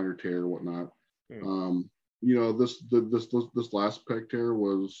minor tear or whatnot. This last pec tear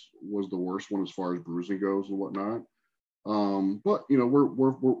was the worst one as far as bruising goes and whatnot. But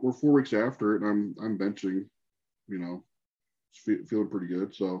we're 4 weeks after it, and I'm benching, feeling pretty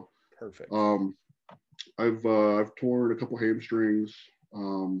good. So perfect. I've torn a couple hamstrings.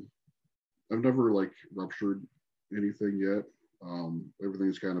 I've never ruptured anything yet.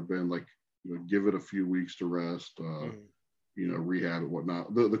 Everything's kind of been give it a few weeks to rest, rehab and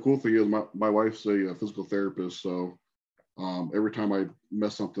whatnot. The cool thing is my wife's a physical therapist, so every time I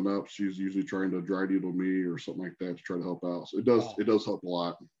mess something up, she's usually trying to dry needle me or something like that to try to help out. So it does help a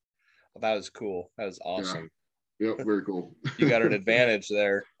lot. Well, that is cool. That is awesome. Yeah. Yep, very cool. You got an advantage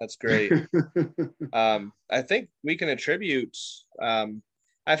there. That's great. I think we can attribute.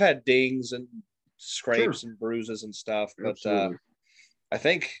 I've had dings and scrapes and bruises and stuff, but I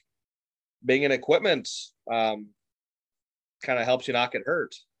think being in equipment kind of helps you not get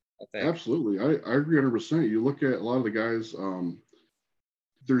hurt. I think. Absolutely. I agree 100%. You look at a lot of the guys,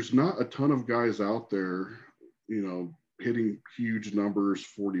 there's not a ton of guys out there, hitting huge numbers,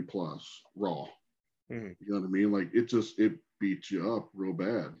 40 plus raw. You know what I mean? Like it beats you up real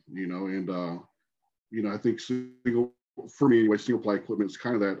bad, and I think for me anyway, single ply equipment is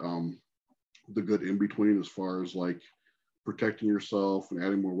kind of that the good in between as far as protecting yourself and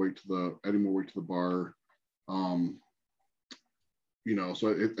adding more weight to the bar. So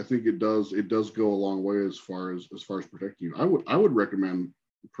I think it does go a long way as far as protecting you. I would recommend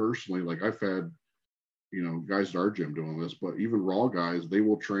personally, I've had guys at our gym doing this, but even raw guys, they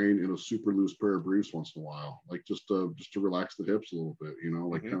will train in a super loose pair of briefs once in a while, just to relax the hips a little bit,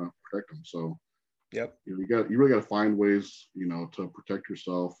 kind of protect them. So yep, you really got to find ways to protect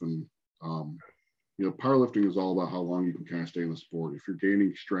yourself. And powerlifting is all about how long you can kind of stay in the sport. If you're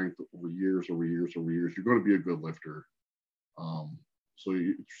gaining strength over years, you're going to be a good lifter. So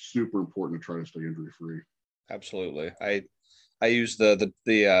it's super important to try to stay injury free. Absolutely. I use the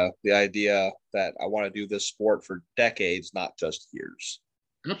idea that I want to do this sport for decades, not just years.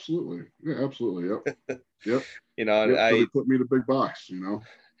 Absolutely. Yeah, absolutely. Yep. Yep. So they put me in a big box,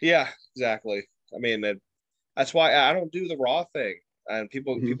 Yeah, exactly. I mean, that's why I don't do the raw thing. And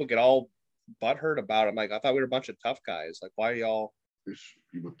people get all butthurt about it. I'm like, I thought we were a bunch of tough guys. Like, why are y'all?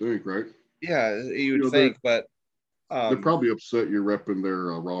 You would think, right? Yeah, you would think, but they're probably upset you're repping their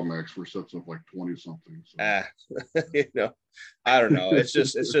raw max for sets of 20 something. So. I don't know. It's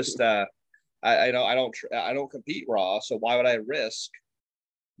just I don't compete raw, so why would I risk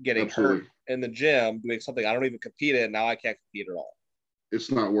getting hurt in the gym doing something I don't even compete in? Now I can't compete at all.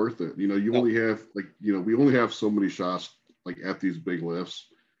 It's not worth it. You only have we only have so many shots at these big lifts.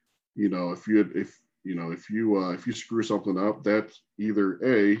 If you screw something up, that's either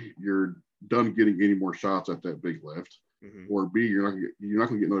A, you're done getting any more shots at that big lift, or B, you're not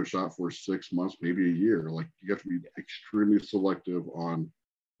gonna get another shot for 6 months, maybe a year. You have to be extremely selective on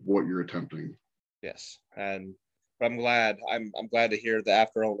what you're attempting. Yes, but I'm glad to hear that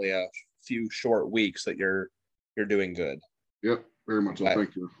after only a few short weeks that you're doing good. Yep, very much so.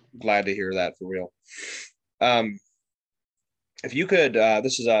 Thank you. Glad to hear that, for real. If you could,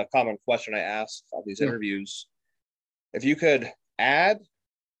 this is a common question I ask on these interviews. If you could add,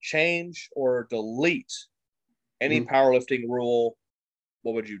 change, or delete any powerlifting rule,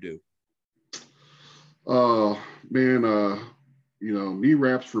 what would you do? Man, knee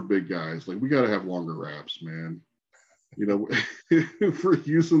wraps for big guys. We got to have longer wraps, man. If we're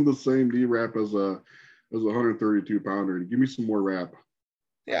using the same knee wrap as a 132 pounder, give me some more wrap.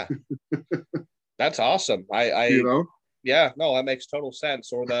 Yeah. That's awesome. You know, Yeah, no, that makes total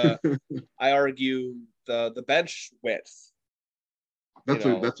sense. Or I argue the bench width,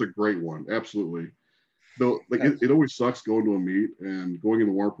 that's a great one. Absolutely. Though, like because it always sucks going to a meet and going in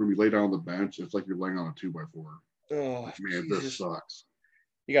the warm room. You lay down on the bench. It's like you're laying on a 2x4. oh Like, man, this Jesus, sucks.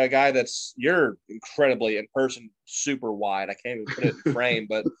 you got a guy you're incredibly in person super wide. I can't even put it in frame,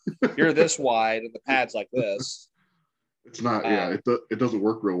 but you're this wide and the pad's like this. It's not. Yeah, Um, it doesn't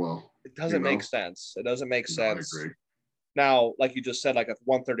work real well. it You doesn't make know. sense. It doesn't make No, I sense. agree. Now, like you just said, like a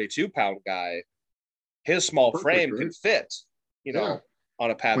 132-pound guy, his small Perfect, frame can right? fit, Yeah.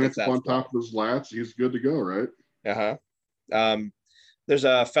 on a pad that's Plants up that on top small. of his lats. He's good to go, right? Uh-huh. Um, there's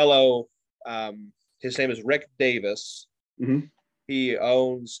a fellow, his name is Rick Davis. Mm-hmm. He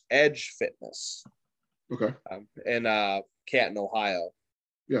owns Edge Fitness Okay. in Canton, Ohio.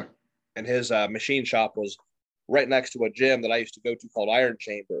 Yeah. And his machine shop was right next to a gym that I used to go to called Iron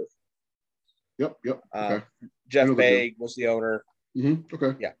Chamber. Yep. Yep. Okay. I Jeff know the gym. Baig was the owner. Mm-hmm.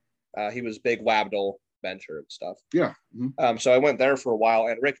 Okay. Yeah. He was big Wabdol bencher and stuff. Yeah. Mm-hmm. So I went there for a while,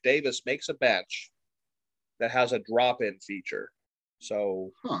 and Rick Davis makes a bench that has a drop-in feature.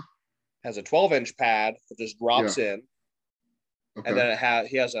 So has a 12-inch pad that just drops Yeah. in, and Okay. then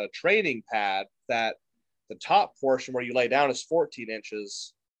he has a training pad that the top portion where you lay down is 14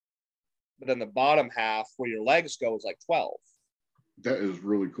 inches, but then the bottom half where your legs go is like 12. That is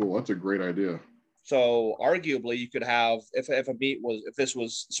really cool. That's a great idea. So arguably you could have, if this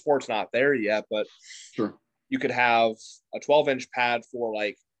was sport's not there yet, but Sure. you could have a 12-inch pad for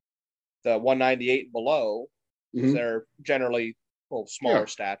like the 198 and below, because Mm-hmm. they're generally a little smaller Yeah.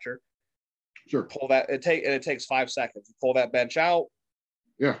 stature. Sure. Pull that, it takes 5 seconds. You pull that bench out,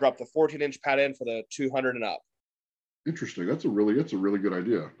 Yeah. drop the 14-inch pad in for the 200 and up. Interesting. That's a really good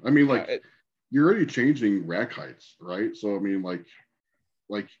idea. I mean, like you're already changing rack heights, right? So I mean, like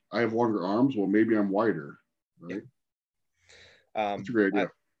I have longer arms. Well, maybe I'm wider, right? That's a great idea.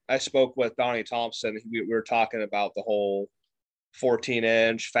 I spoke with Donnie Thompson. We were talking about the whole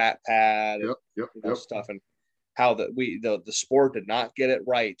 14-inch fat pad and Yep. stuff, and how the sport did not get it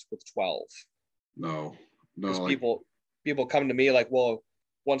right with 12. No, Because like people come to me like, well,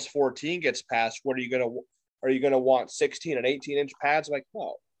 once 14 gets passed, are you gonna want 16 and 18-inch pads? I'm like,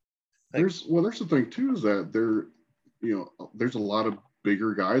 no. there's the thing too is that there's a lot of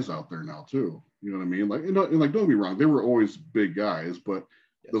bigger guys out there now too. You know what I mean? Like, and like, don't be wrong, they were always big guys, but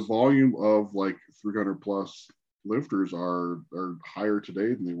Yes. the volume of like 300 plus lifters are higher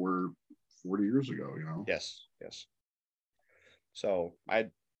today than they were 40 years ago. You know? Yes. So I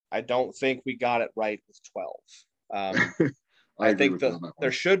don't think we got it right with 12. I agree think with you on that one.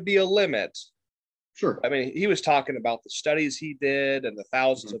 there should be a limit. Sure. I mean, he was talking about the studies he did and the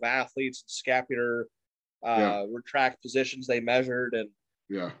thousands of athletes and scapular retract positions they measured,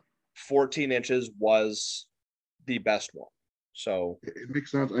 and 14 inches was the best one. So it makes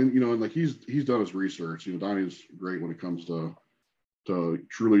sense, and and like he's done his research. Donnie's great when it comes to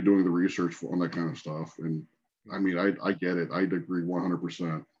truly doing the research on that kind of stuff. And I mean, I get it. I'd agree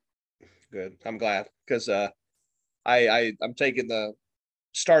 100%. Good. I'm glad, because I'm taking the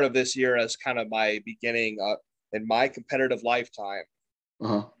start of this year as kind of my beginning in my competitive lifetime.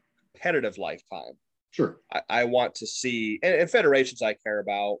 Competitive lifetime. Sure. I want to see, and federations I care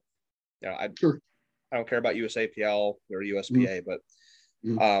about. I don't care about USAPL or USPA, but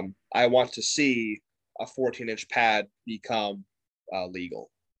I want to see a 14-inch pad become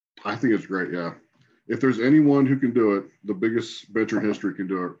legal. I think it's great. Yeah. If there's anyone who can do it, the biggest bencher in history can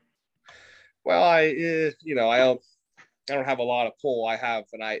do it. Well, I don't have a lot of pull. I'm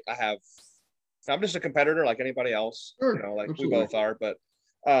just a competitor like anybody else. Sure, like absolutely. we both are, but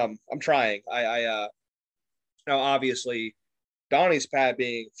I'm trying. Now obviously Donnie's pad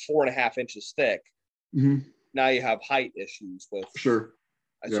being 4.5 inches thick. Now you have height issues with. Sure.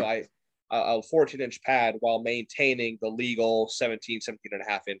 So a 14-inch pad while maintaining the legal 17 and a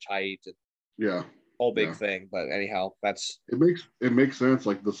half inch height. And whole big thing. But anyhow, it makes sense.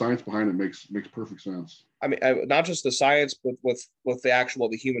 Like the science behind it makes perfect sense. I mean, not just the science, but with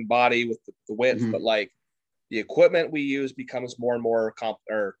the human body, with the width, but like the equipment we use becomes more and more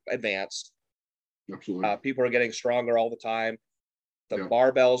advanced. Absolutely. People are getting stronger all the time. The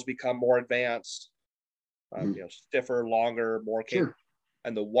barbells become more advanced, stiffer, longer, more capable. Sure.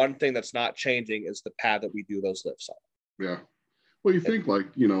 And the one thing that's not changing is the pad that we do those lifts on. Yeah. Well, you think like,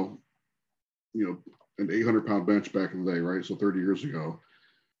 an 800-pound bench back in the day, right? So 30 years ago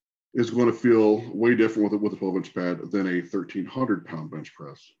is going to feel way different with a 12-inch pad than a 1,300-pound bench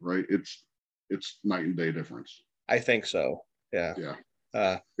press, right? It's night and day difference. I think so. Yeah.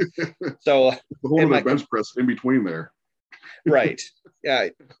 Yeah. So the whole other bench press in between there. Right. Yeah.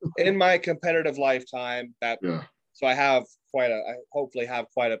 In my competitive lifetime, Yeah, so I hopefully have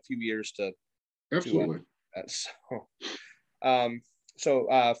quite a few years to absolutely. um,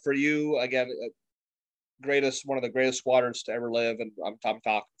 for you again, one of the greatest squatters to ever live, and I'm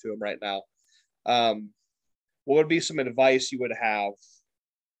talking to him right now. Um, what would be some advice you would have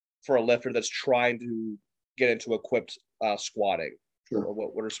for a lifter that's trying to get into equipped squatting? Sure. Or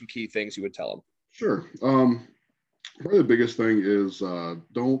what are some key things you would tell them? Sure. Probably the biggest thing is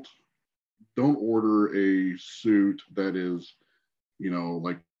don't order a suit that is,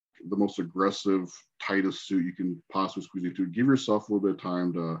 like the most aggressive, tightest suit you can possibly squeeze into. Give yourself a little bit of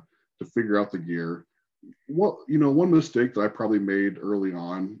time to figure out the gear. One mistake that I probably made early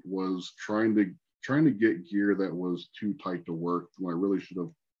on was trying to get gear that was too tight to work when I really should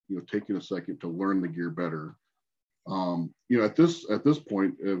have, taken a second to learn the gear better. At this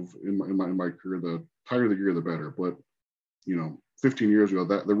point of in my career, the tighter the gear, the better. But 15 years ago,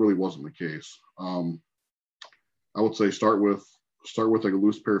 that really wasn't the case. I would say start with like a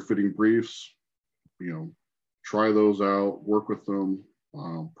loose pair of fitting briefs. Try those out, work with them,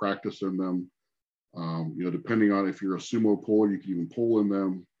 practice in them. Depending on if you're a sumo puller, you can even pull in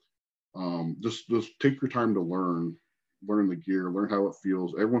them. Just take your time to learn the gear, learn how it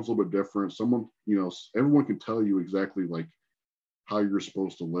feels. Everyone's a little bit different. Everyone can tell you exactly like how you're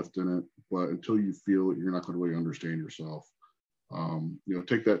supposed to lift in it, but until you feel it, you're not going to really understand yourself.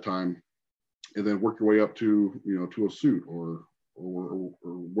 Take that time and then work your way up to a suit or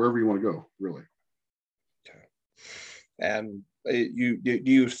wherever you want to go, really. Okay. And do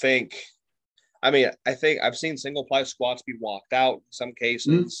you think? I mean, I think I've seen single ply squats be walked out in some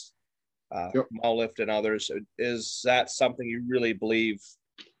cases. Yep. Lift and others. Is that something you really believe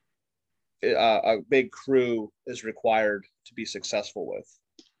a big crew is required to be successful with?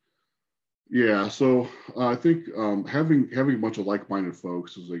 Yeah, so I think having a bunch of like-minded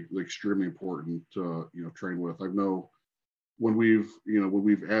folks is extremely important to train with. I know when we've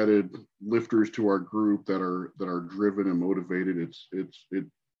added lifters to our group that are driven and motivated,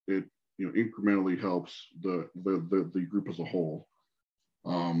 it incrementally helps the group as a whole.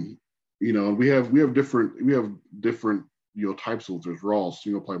 And we have different types of lifters. We're all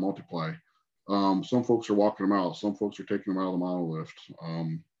single ply, multiply. Some folks are walking them out. Some folks are taking them out of the monolift.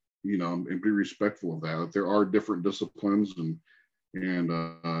 And be respectful of that. There are different disciplines, and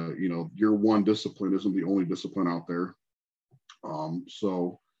your one discipline isn't the only discipline out there.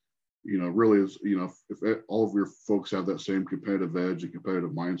 So really is if all of your folks have that same competitive edge and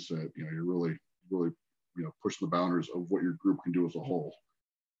competitive mindset, you're really pushing the boundaries of what your group can do as a whole.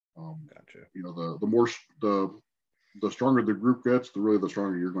 Gotcha. The stronger the group gets, the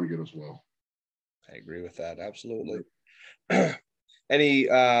stronger you're going to get as well. I agree with that. Absolutely. Any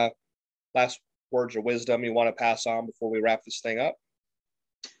last words or wisdom you want to pass on before we wrap this thing up?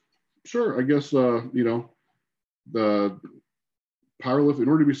 Sure. I guess, the powerlifting, in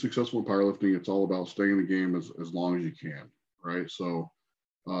order to be successful in powerlifting, it's all about staying in the game as long as you can. Right. So,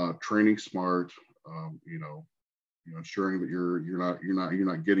 training smart, ensuring that you're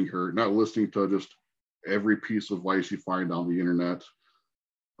not getting hurt, not listening to just every piece of advice you find on the internet.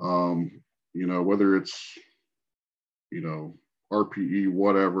 Whether it's, RPE,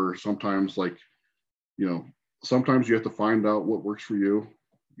 whatever, sometimes sometimes you have to find out what works for you.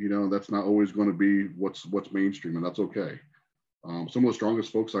 That's not always going to be what's mainstream, and that's okay. Some of the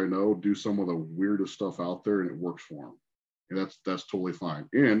strongest folks I know do some of the weirdest stuff out there, and it works for them, and that's totally fine.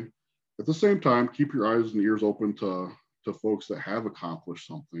 And at the same time, keep your eyes and ears open to folks that have accomplished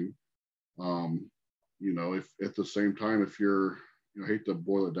something. If at the same time, if you're, I hate to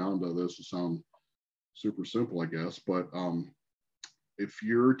boil it down to this to sound super simple, I guess, but if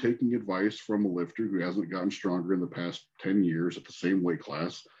you're taking advice from a lifter who hasn't gotten stronger in the past 10 years at the same weight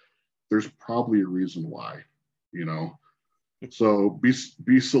class, there's probably a reason why. So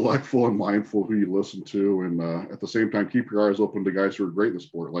be selectful and mindful who you listen to, and at the same time, keep your eyes open to guys who are great in the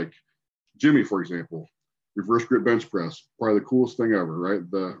sport, like Jimmy, for example. Reverse grip bench press, probably the coolest thing ever, right?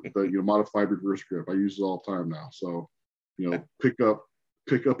 The modified reverse grip. I use it all the time now. So, pick up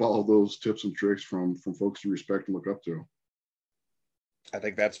all of those tips and tricks from folks you respect and look up to. I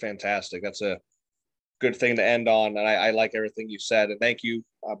think that's fantastic. That's a good thing to end on, and I like everything you said. And thank you,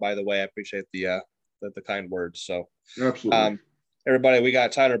 by the way. I appreciate the kind words. So, absolutely, everybody, we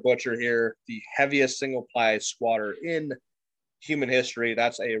got Tyler Butcher here, the heaviest single ply squatter in human history.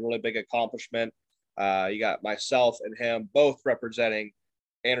 That's a really big accomplishment. You got myself and him both representing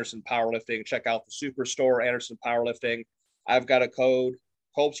Anderson Powerlifting. Check out the Superstore, Anderson Powerlifting. I've got a code,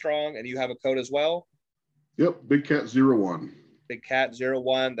 Colbstrong, and you have a code as well. Yep, Big Cat 01. Big Cat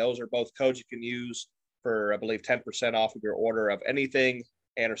 01. Those are both codes you can use for, I believe, 10% off of your order of anything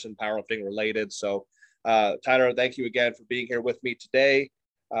Anderson Powerlifting related. So, Tyler, thank you again for being here with me today.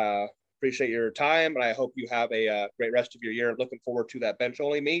 Appreciate your time, and I hope you have a great rest of your year. Looking forward to that bench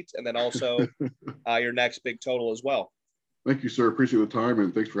only meet, and then also your next big total as well. Thank you, sir. Appreciate the time,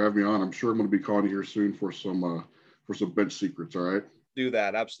 and thanks for having me on. I'm sure I'm going to be calling you here soon for some bench secrets. All right. Do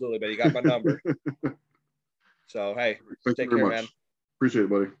that, absolutely. But you got my number. So hey, take care, man. Appreciate it,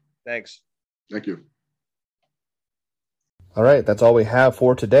 buddy. Thanks. Thank you. All right, that's all we have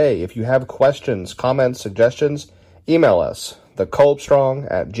for today. If you have questions, comments, suggestions, email us,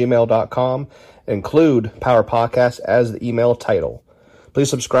 thekolbstrong@gmail.com. Include Power Podcast as the email title. Please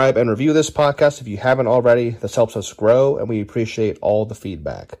subscribe and review this podcast if you haven't already. This helps us grow, and we appreciate all the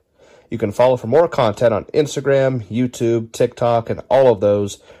feedback. You can follow for more content on Instagram, YouTube, TikTok, and all of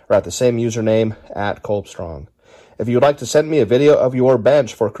those are at the same username, @KolbStrong. If you would like to send me a video of your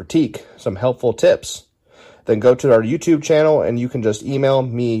bench for critique, some helpful tips, then go to our YouTube channel and you can just email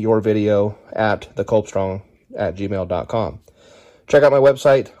me your video at thekolbstrong@gmail.com. Check out my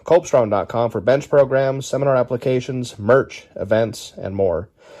website, kolbstrong.com, for bench programs, seminar applications, merch, events, and more.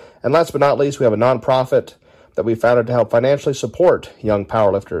 And last but not least, we have a nonprofit that we founded to help financially support young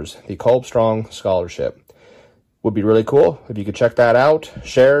powerlifters, the Kolbstrong Scholarship. Would be really cool if you could check that out,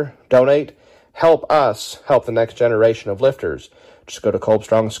 share, donate, help us help the next generation of lifters. Just go to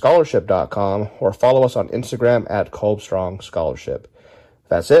KolbstrongScholarship.com or follow us on Instagram @KolbstrongScholarship.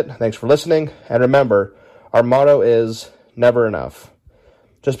 That's it. Thanks for listening. And remember, our motto is never enough.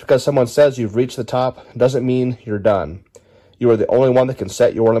 Just because someone says you've reached the top doesn't mean you're done. You are the only one that can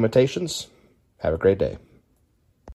set your limitations. Have a great day.